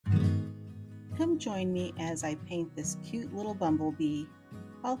Come join me as I paint this cute little bumblebee.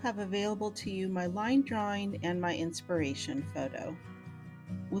 I'll have available to you my line drawing and my inspiration photo.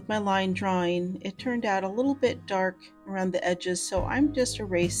 With my line drawing, it turned out a little bit dark around the edges, so I'm just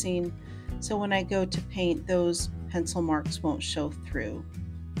erasing so when I go to paint, those pencil marks won't show through.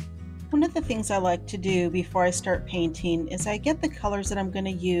 One of the things I like to do before I start painting is I get the colors that I'm going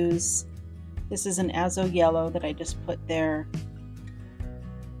to use. This is an Azo Yellow that I just put there,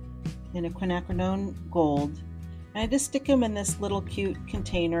 and a Quinacridone Gold. And I just stick them in this little cute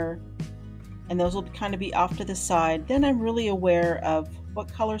container, and those will kind of be off to the side. Then I'm really aware of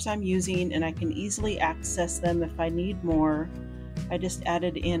what colors I'm using, and I can easily access them if I need more. I just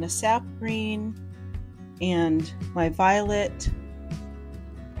added in a Sap Green and my Violet,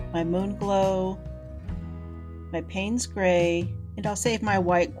 my Moonglow, my Paynes Gray, and I'll save my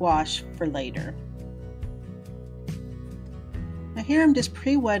white gouache for later. Now here I'm just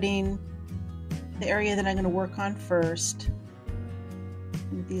pre-wetting the area that I'm going to work on first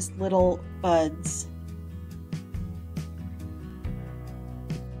with these little buds.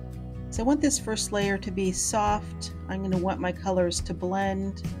 So I want this first layer to be soft. I'm going to want my colors to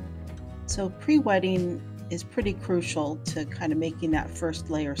blend. So pre-wetting is pretty crucial to kind of making that first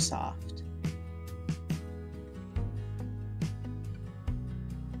layer soft.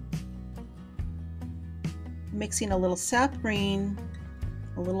 Mixing a little Sap Green,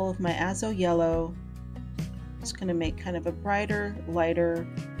 a little of my Azo Yellow. Just going to make kind of a brighter, lighter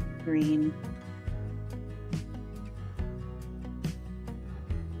green.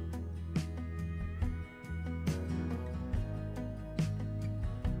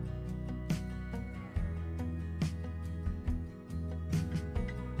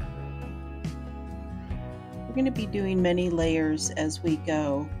 We're going to be doing many layers as we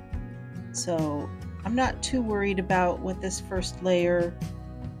go, so I'm not too worried about what this first layer,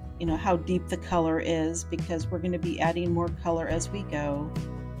 how deep the color is, because we're going to be adding more color as we go.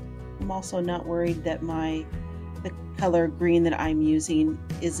 I'm also not worried that the color green that I'm using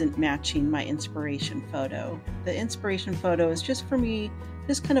isn't matching my inspiration photo. The inspiration photo is just for me,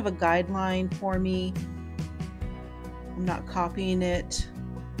 just kind of a guideline for me. I'm not copying it.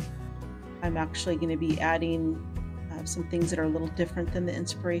 I'm actually going to be adding some things that are a little different than the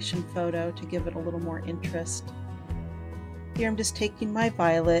inspiration photo to give it a little more interest. Here I'm just taking my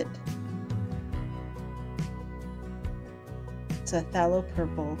Violet. It's a Thalo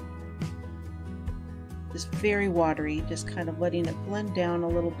purple. Just very watery, just kind of letting it blend down a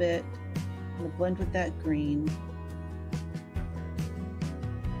little bit. I'm going to blend with that green.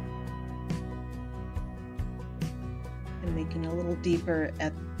 And making it a little deeper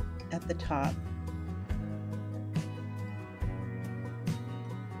at the top.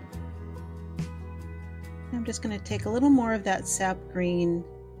 I'm just going to take a little more of that Sap Green,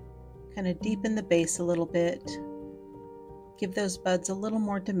 kind of deepen the base a little bit, give those buds a little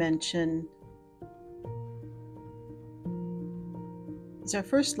more dimension. As our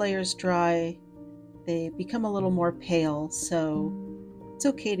first layers dry, they become a little more pale, so it's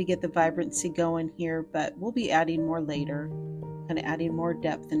okay to get the vibrancy going here, but we'll be adding more later. Kind of adding more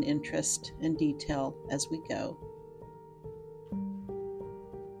depth and interest and detail as we go.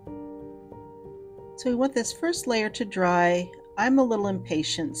 So we want this first layer to dry. I'm a little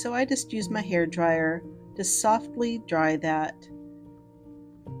impatient, so I just use my hair dryer to softly dry that.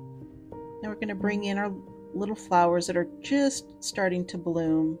 Now we're going to bring in our little flowers that are just starting to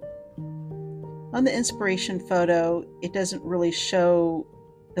bloom. On the inspiration photo, it doesn't really show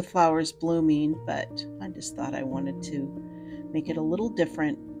the flowers blooming, but I just thought I wanted to make it a little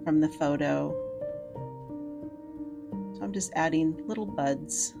different from the photo. So I'm just adding little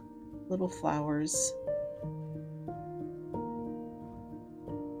buds, little flowers.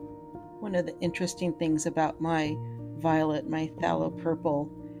 One of the interesting things about my Violet, my Thalo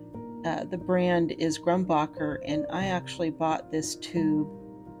purple, the brand is Grumbacher, and I actually bought this tube,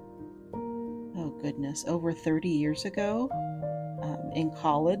 oh goodness, over 30 years ago in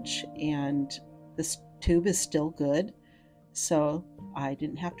college, and this tube is still good. So I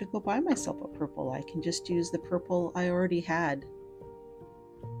didn't have to go buy myself a purple. I can just use the purple I already had.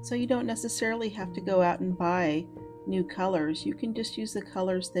 So you don't necessarily have to go out and buy new colors. You can just use the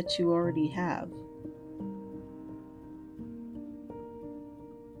colors that you already have.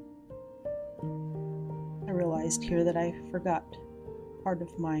 I realized here that I forgot part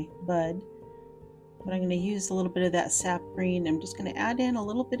of my bud, but I'm going to use a little bit of that Sap Green. I'm just going to add in a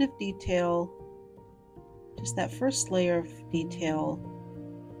little bit of detail. Just that first layer of detail.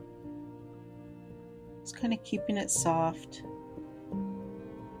 Just kind of keeping it soft.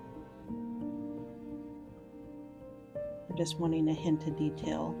 We're just wanting a hint of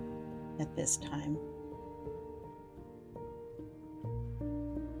detail. at this time.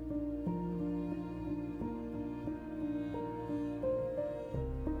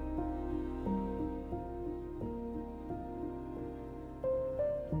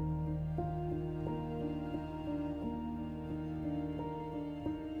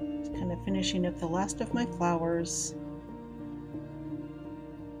 Just kind of finishing up the last of my flowers.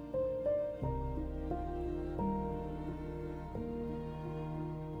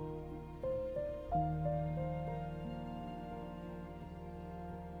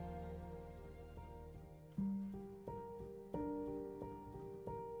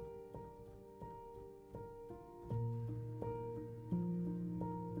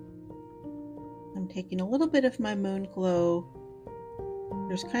 I'm taking a little bit of my Moonglow.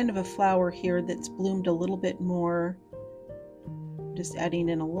 There's kind of a flower here that's bloomed a little bit more. Just adding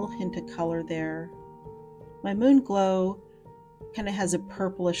in a little hint of color there. My Moonglow kind of has a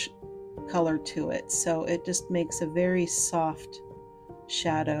purplish color to it, so it just makes a very soft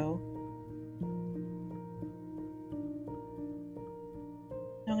shadow.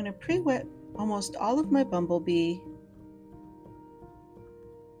 I'm going to pre-wet almost all of my Bumblebee.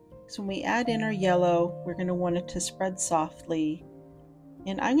 So when we add in our yellow, we're going to want it to spread softly.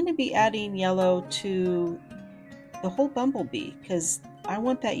 And I'm going to be adding yellow to the whole Bumblebee because I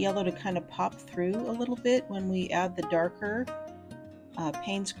want that yellow to kind of pop through a little bit when we add the darker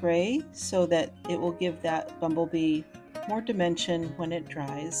Paynes gray, so that it will give that Bumblebee more dimension when it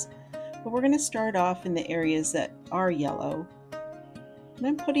dries. But we're going to start off in the areas that are yellow. And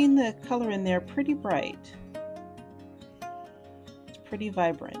I'm putting the color in there pretty bright. It's pretty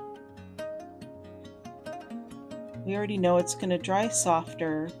vibrant. We already know it's going to dry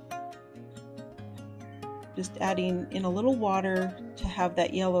softer. Just adding in a little water to have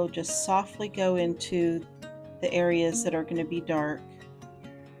that yellow just softly go into the areas that are going to be dark.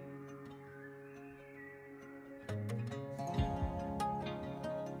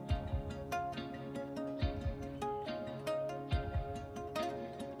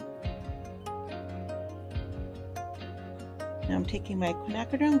 Now I'm taking my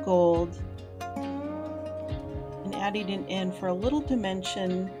Quinacridone Gold and adding it in for a little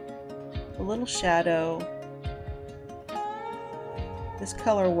dimension, a little shadow. This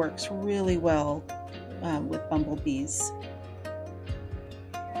color works really well with bumblebees.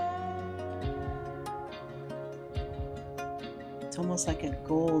 It's almost like a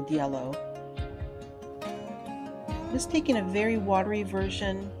gold yellow. I'm just taking a very watery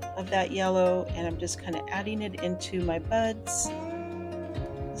version of that yellow and I'm just kind of adding it into my buds.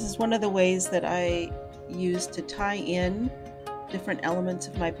 This is one of the ways that I use to tie in different elements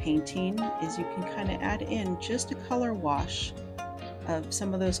of my painting, is you can kind of add in just a color wash of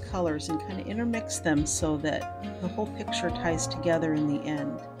some of those colors and kind of intermix them so that the whole picture ties together in the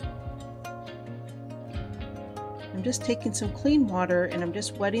end. I'm just taking some clean water and I'm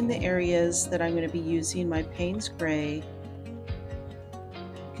just wetting the areas that I'm going to be using my Paynes gray,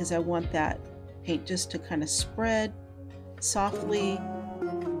 because I want that paint just to kind of spread softly.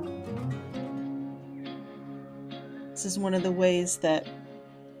 This is one of the ways that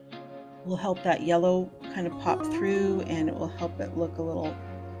will help that yellow kind of pop through, and it will help it look a little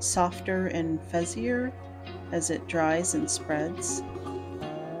softer and fuzzier as it dries and spreads.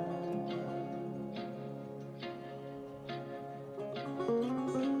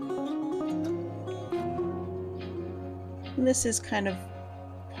 And this is kind of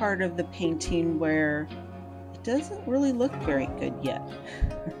part of the painting where it doesn't really look very good yet.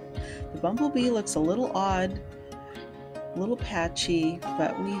 The Bumblebee looks a little odd, a little patchy,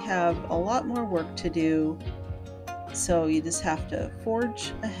 but we have a lot more work to do. So you just have to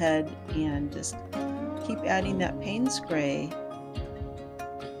forge ahead and just keep adding that Paynes gray.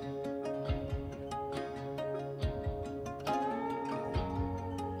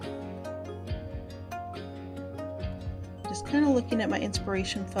 Just kind of looking at my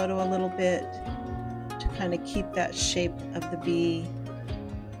inspiration photo a little bit to kind of keep that shape of the bee.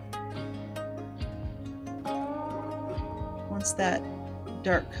 Once that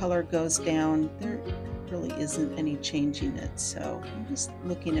dark color goes down, there really isn't any changing it, so I'm just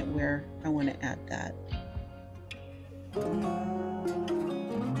looking at where I want to add that.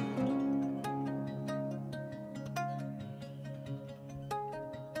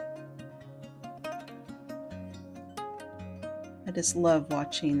 I just love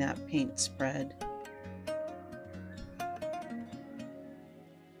watching that paint spread.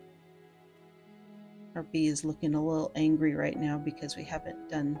 Our bee is looking a little angry right now because we haven't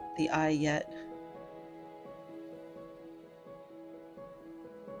done the eye yet.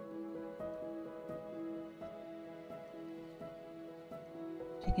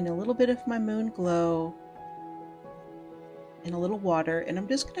 Taking taking a little bit of my Moonglow and a little water, and I'm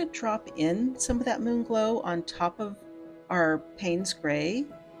just going to drop in some of that Moonglow on top of our Paynes Gray.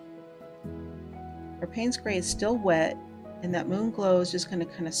 Our Paynes Gray is still wet, and that Moonglow is just going to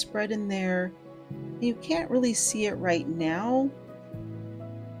kind of spread in there. And you can't really see it right now,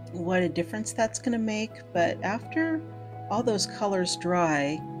 what a difference that's going to make, but after all those colors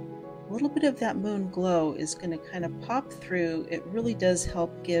dry, a little bit of that Moonglow is going to kind of pop through. It really does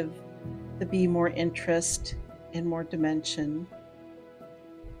help give the bee more interest and more dimension.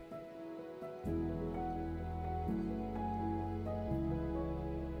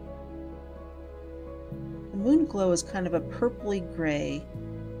 The Moonglow is kind of a purpley gray,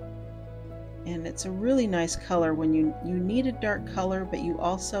 and it's a really nice color when you need a dark color, but you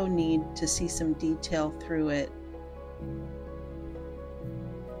also need to see some detail through it.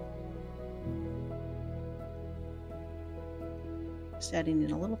 Just adding in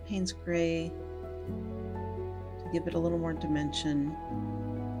a little Paynes Gray to give it a little more dimension.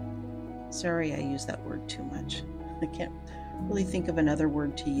 Sorry, I use that word too much. I can't really think of another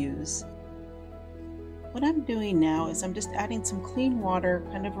word to use. What I'm doing now is I'm just adding some clean water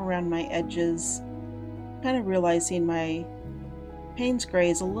kind of around my edges, kind of realizing my Paynes Gray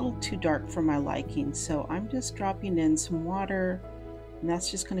is a little too dark for my liking, so I'm just dropping in some water, and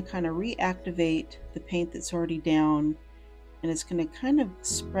that's just going to kind of reactivate the paint that's already down, and it's going to kind of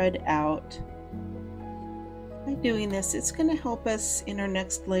spread out. By doing this, it's going to help us in our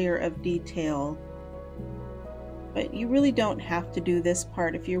next layer of detail. But you really don't have to do this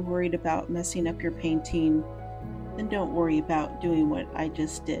part. If you're worried about messing up your painting, then don't worry about doing what I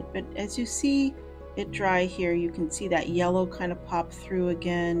just did. But as you see it dry here, you can see that yellow kind of pop through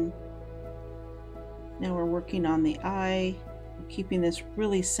again. Now we're working on the eye. We're keeping this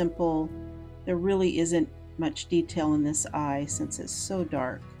really simple. There really isn't much detail in this eye since it's so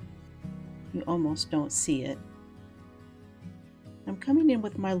dark. You almost don't see it. I'm coming in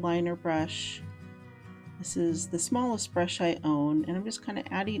with my liner brush. This is the smallest brush I own, and I'm just kind of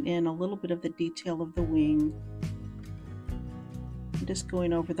adding in a little bit of the detail of the wing. I'm just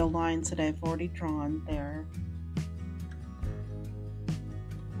going over the lines that I've already drawn there.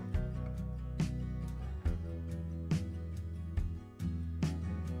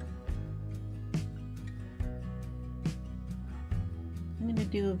 I'm going to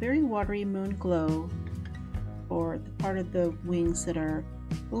do a very watery Moonglow for the part of the wings that are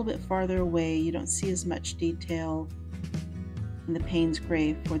a little bit farther away. You don't see as much detail in the Paynes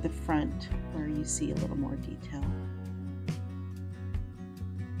Gray for the front, where you see a little more detail.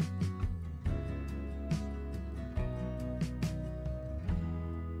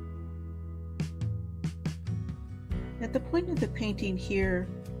 At the point of the painting here,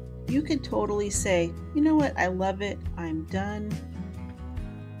 you could totally say, you know what, I love it, I'm done.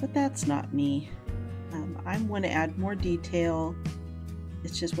 But that's not me. I'm going to add more detail.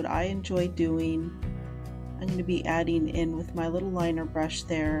 It's just what I enjoy doing. I'm going to be adding in with my little liner brush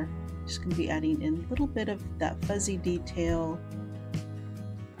there. Just going to be adding in a little bit of that fuzzy detail.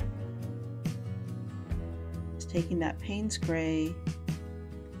 Just taking that Paynes Gray.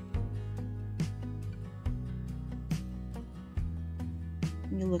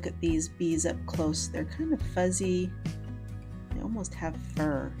 When you look at these bees up close, they're kind of fuzzy. They almost have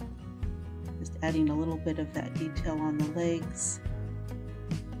fur. Just adding a little bit of that detail on the legs.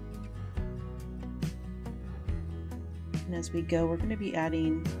 And as we go, we're going to be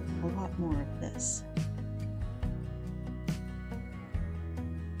adding a lot more of this.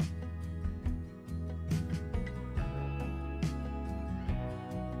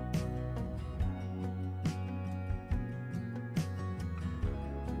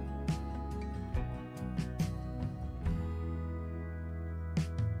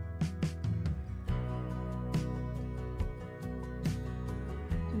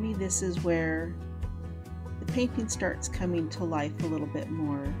 To me, this is where the painting starts coming to life a little bit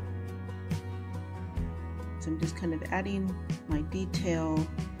more. So I'm just kind of adding my detail.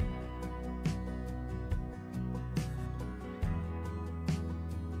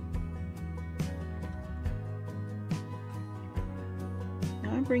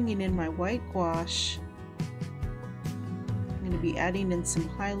 Now I'm bringing in my white gouache. I'm going to be adding in some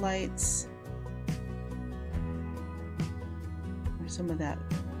highlights, or some of that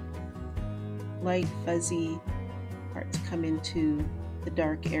light fuzzy parts come into the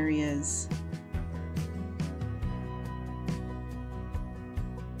dark areas.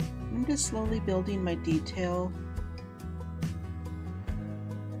 I'm just slowly building my detail.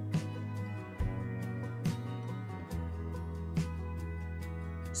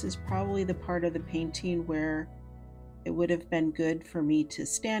 This is probably the part of the painting where it would have been good for me to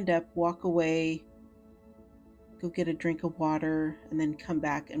stand up, walk away, go get a drink of water, and then come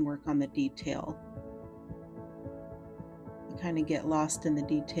back and work on the detail. I kind of get lost in the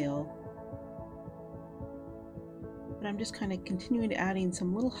detail. But I'm just kind of continuing adding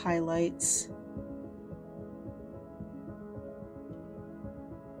some little highlights.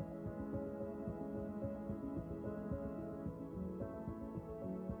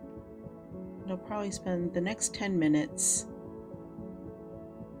 I'll probably spend the next 10 minutes,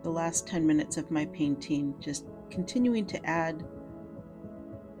 the last 10 minutes of my painting, just continuing to add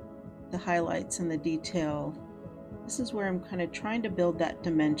the highlights and the detail. This is where I'm kind of trying to build that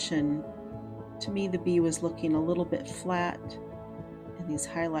dimension. To me, the bee was looking a little bit flat, and these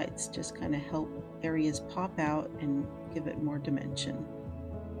highlights just kind of help areas pop out and give it more dimension.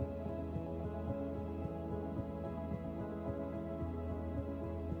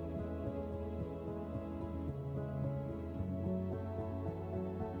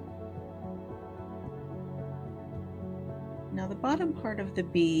 Now the bottom part of the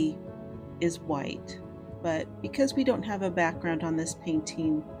bee is white, but because we don't have a background on this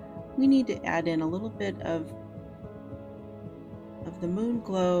painting, we need to add in a little bit of the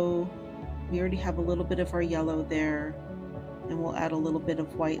Moonglow. We already have a little bit of our yellow there, and we'll add a little bit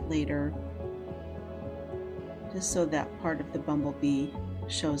of white later, just so that part of the bumblebee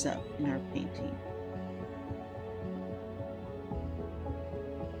shows up in our painting.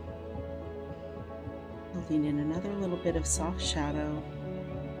 Building in another little bit of soft shadow.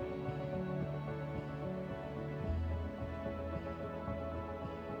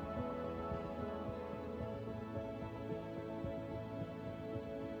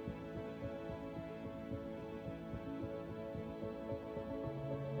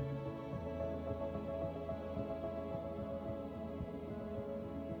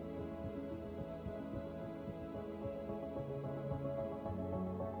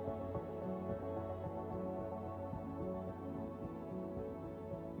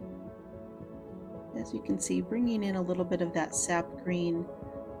 As you can see, bringing in a little bit of that sap green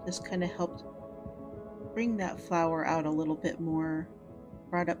just kind of helped bring that flower out a little bit more,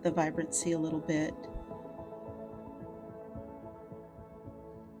 brought up the vibrancy a little bit.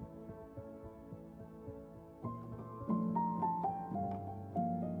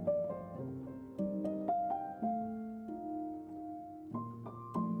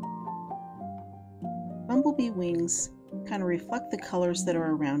 Bumblebee wings kind of reflect the colors that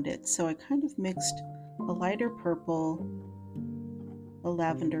are around it, so I kind of mixed a lighter purple, a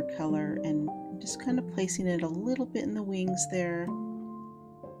lavender color, and just kind of placing it a little bit in the wings there.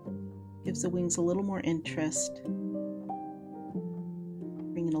 Gives the wings a little more interest.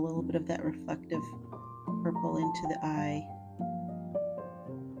 Bringing a little bit of that reflective purple into the eye.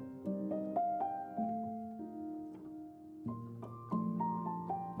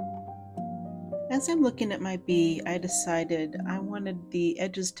 As I'm looking at my bee, I decided I wanted the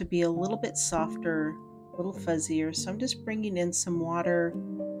edges to be a little bit softer, a little fuzzier, so I'm just bringing in some water,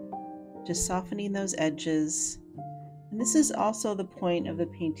 just softening those edges. And this is also the point of the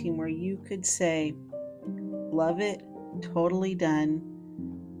painting where you could say, love it, totally done,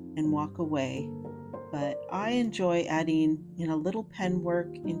 and walk away. But I enjoy adding in a little pen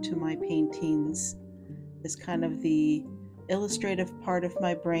work into my paintings. It's kind of the illustrative part of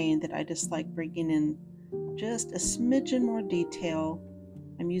my brain that I just like bringing in just a smidgen more detail.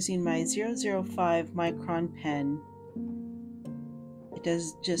 I'm using my 005 micron pen. It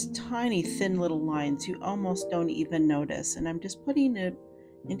does just tiny thin little lines you almost don't even notice, and I'm just putting it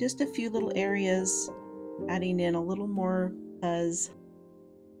in just a few little areas, adding in a little more fuzz,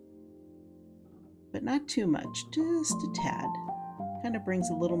 but not too much, just a tad. Kind of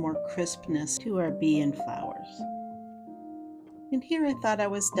brings a little more crispness to our bee and flowers. And here I thought I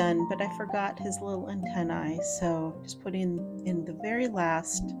was done, but I forgot his little antennae, so just putting in the very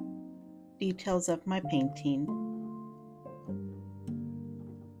last details of my painting.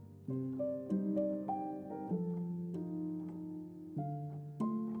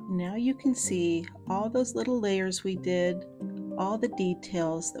 Now you can see all those little layers we did, all the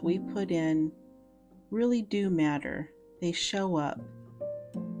details that we put in really do matter. They show up,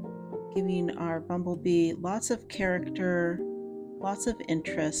 giving our bumblebee lots of character, lots of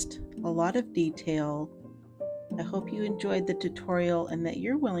interest, a lot of detail. I hope you enjoyed the tutorial and that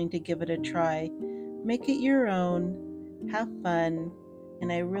you're willing to give it a try. Make it your own, have fun,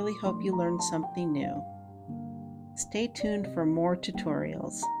 and I really hope you learned something new. Stay tuned for more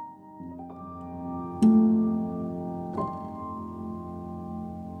tutorials.